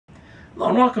Hello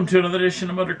and welcome to another edition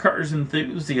of Motor Cars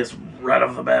Enthusiasts. Right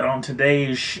off the bat on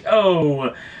today's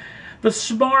show, the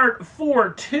Smart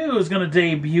 4.2 is going to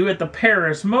debut at the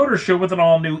Paris Motor Show with an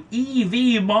all-new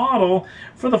EV model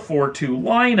for the 4.2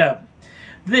 lineup.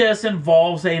 This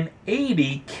involves an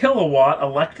 80 kilowatt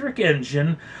electric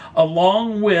engine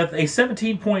along with a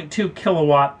 17.2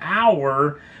 kilowatt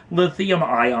hour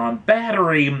lithium-ion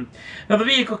battery. Now the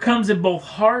vehicle comes in both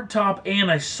hardtop and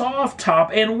a soft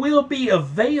top and will be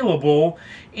available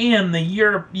in the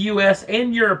US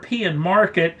and European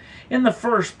market in the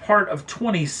first part of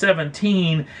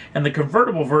 2017, and the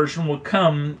convertible version will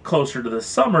come closer to the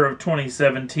summer of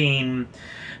 2017.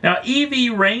 Now,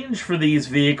 EV range for these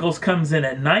vehicles comes in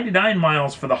at 99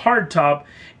 miles for the hardtop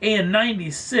and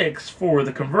 96 for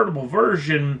the convertible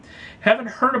version. Haven't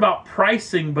heard about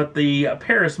pricing, but the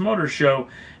Paris Motor Show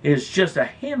is just a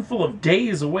handful of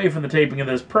days away from the taping of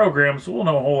this program, so we'll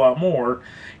know a whole lot more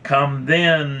come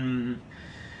then.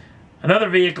 Another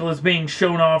vehicle is being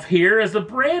shown off here is the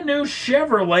brand new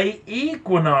Chevrolet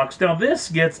Equinox. Now this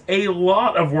gets a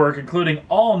lot of work, including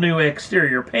all new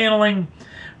exterior paneling,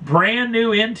 brand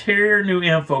new interior, new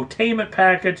infotainment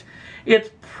package. It's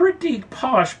a pretty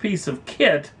posh piece of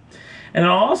kit. And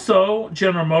also,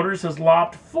 General Motors has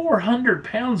lopped 400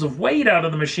 pounds of weight out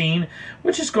of the machine,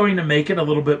 which is going to make it a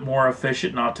little bit more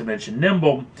efficient, not to mention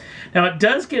nimble. Now, it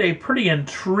does get a pretty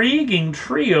intriguing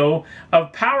trio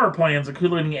of power plants,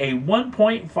 including a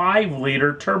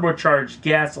 1.5-liter turbocharged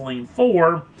gasoline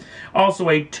 4, also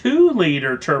a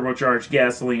 2-liter turbocharged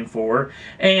gasoline 4,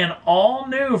 and all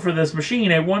new for this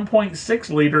machine, a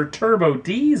 1.6-liter turbo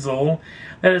diesel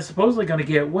that is supposedly going to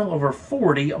get well over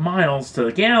 40 miles to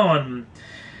the gallon.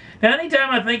 Now, anytime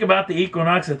I think about the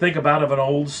Equinox, I think about an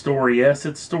old story. Yes,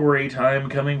 it's story time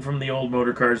coming from the old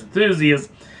Motor Cars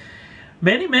Enthusiasts.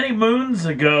 Many, many moons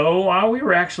ago, we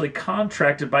were actually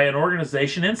contracted by an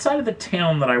organization inside of the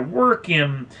town that I work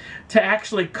in to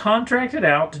actually contract it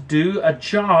out to do a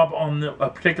job on a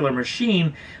particular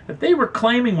machine that they were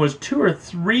claiming was 2 or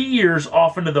 3 years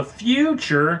off into the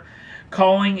future,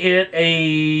 calling it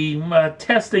a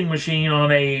testing machine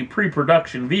on a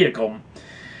pre-production vehicle.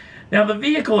 Now the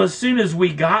vehicle, as soon as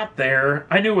we got there,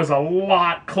 I knew was a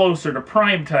lot closer to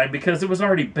prime time because it was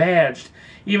already badged.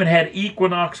 Even had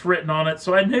Equinox written on it,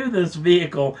 so I knew this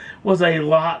vehicle was a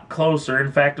lot closer.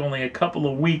 In fact, only a couple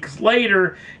of weeks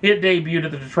later, it debuted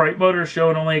at the Detroit Motor Show,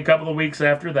 and only a couple of weeks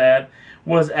after that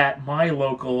was at my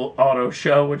local auto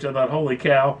show, which I thought, holy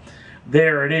cow,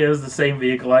 there it is, the same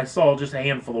vehicle I saw just a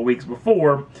handful of weeks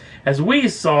before. As we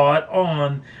saw it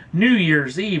on New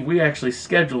Year's Eve, we actually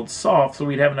scheduled soft so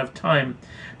we'd have enough time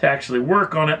to actually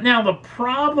work on it. Now, the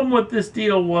problem with this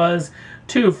deal was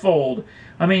twofold.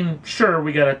 I mean, sure,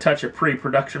 we got to touch a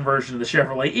pre-production version of the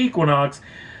Chevrolet Equinox,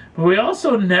 but we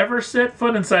also never set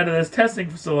foot inside of this testing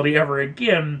facility ever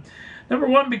again. Number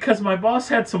one, because my boss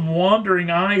had some wandering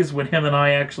eyes when him and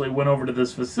I actually went over to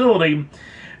this facility,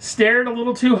 stared a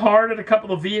little too hard at a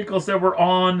couple of vehicles that were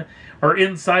on or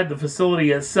inside the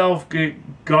facility itself,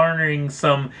 garnering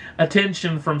some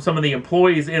attention from some of the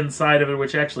employees inside of it,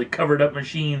 which actually covered up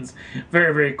machines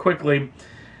very, very quickly.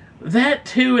 That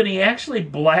too, and he actually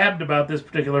blabbed about this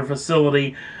particular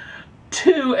facility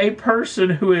to a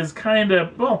person who is kind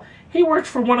of, well, he works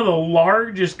for one of the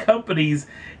largest companies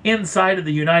inside of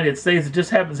the United States. It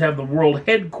just happens to have the world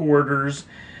headquarters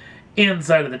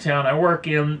inside of the town I work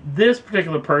in. This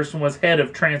particular person was head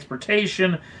of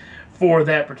transportation for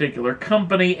that particular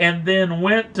company, and then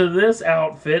went to this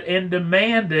outfit and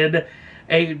demanded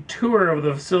a tour of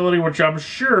the facility, which I'm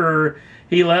sure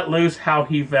he let loose how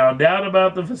he found out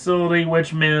about the facility,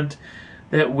 which meant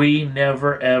that we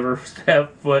never ever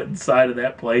step foot inside of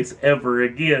that place ever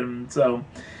again. So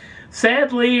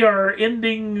sadly, our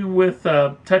ending with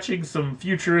touching some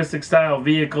futuristic style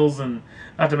vehicles, and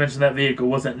not to mention that vehicle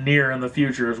wasn't near in the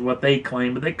future is what they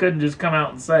claimed, but they couldn't just come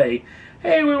out and say,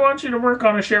 hey, we want you to work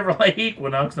on a Chevrolet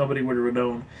Equinox. Nobody would have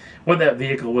known what that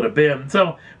vehicle would have been.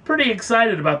 So pretty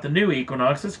excited about the new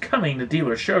Equinox. It's coming to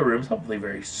dealer showrooms hopefully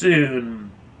very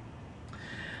soon.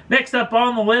 Next up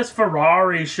on the list,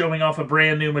 Ferrari showing off a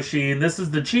brand new machine. This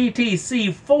is the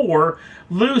GTC4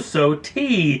 Lusso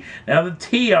T. Now the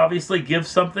T obviously gives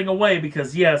something away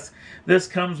because yes, this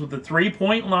comes with the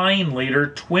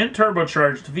 3.9-liter twin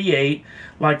turbocharged V8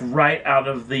 like right out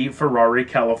of the Ferrari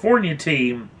California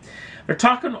team. They're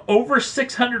talking over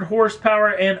 600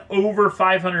 horsepower and over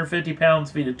 550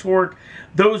 pounds-feet of torque.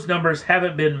 Those numbers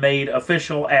haven't been made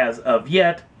official as of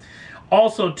yet.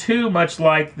 Also, too, much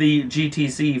like the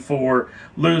GTC4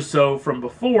 Lusso from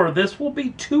before, this will be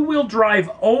two-wheel drive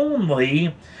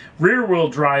only, rear-wheel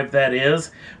drive that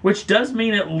is, which does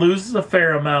mean it loses a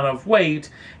fair amount of weight,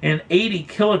 and 80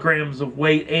 kilograms of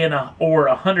weight or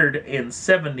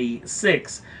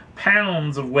 176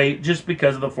 pounds of weight just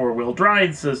because of the four-wheel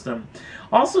drive system.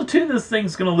 Also, too, this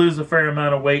thing's going to lose a fair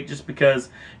amount of weight just because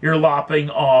you're lopping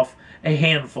off a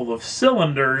handful of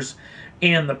cylinders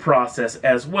in the process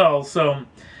as well. So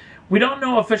we don't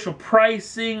know official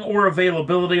pricing or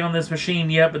availability on this machine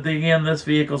yet, but again, this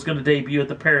vehicle is going to debut at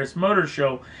the Paris Motor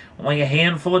Show. Only a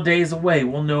handful of days away.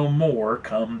 We'll know more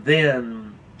come then.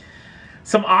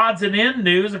 Some odds and end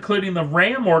news, including the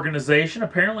Ram organization.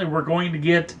 Apparently, we're going to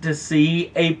get to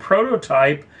see a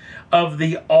prototype of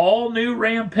the all-new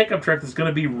Ram pickup truck that's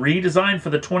going to be redesigned for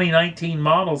the 2019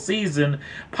 model season,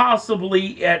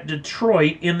 possibly at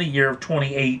Detroit in the year of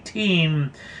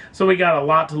 2018. So we got a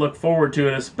lot to look forward to,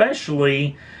 and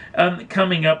especially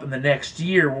coming up in the next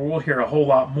year, where we'll hear a whole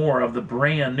lot more of the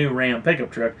brand new Ram pickup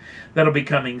truck that'll be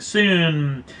coming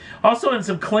soon. Also, in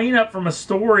some cleanup from a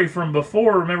story from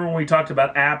before, remember when we talked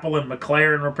about Apple and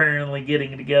McLaren apparently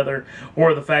getting together,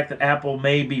 or the fact that Apple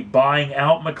may be buying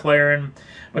out McLaren?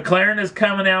 McLaren is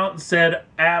coming out and said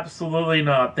absolutely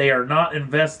not. They are not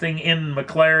investing in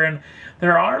McLaren.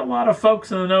 There are a lot of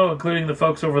folks in the know, including the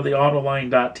folks over the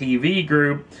Autoline.tv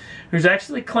group, who's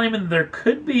actually claiming that there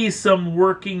could be some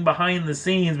working behind the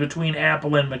scenes between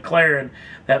Apple and McLaren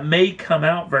that may come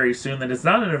out very soon, that it's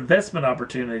not an investment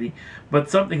opportunity, but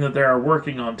something that they are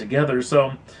working on together.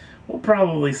 So we'll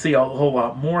probably see a whole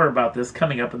lot more about this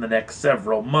coming up in the next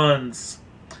several months.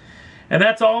 And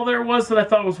that's all there was that I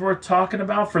thought was worth talking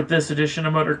about for this edition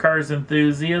of Motor Cars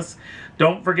Enthusiasts.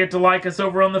 Don't forget to like us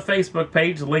over on the Facebook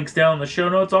page. The link's down in the show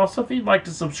notes. Also, if you'd like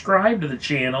to subscribe to the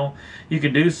channel, you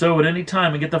can do so at any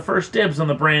time and get the first dibs on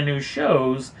the brand new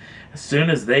shows as soon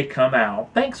as they come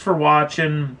out. Thanks for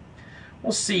watching.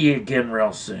 We'll see you again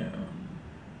real soon.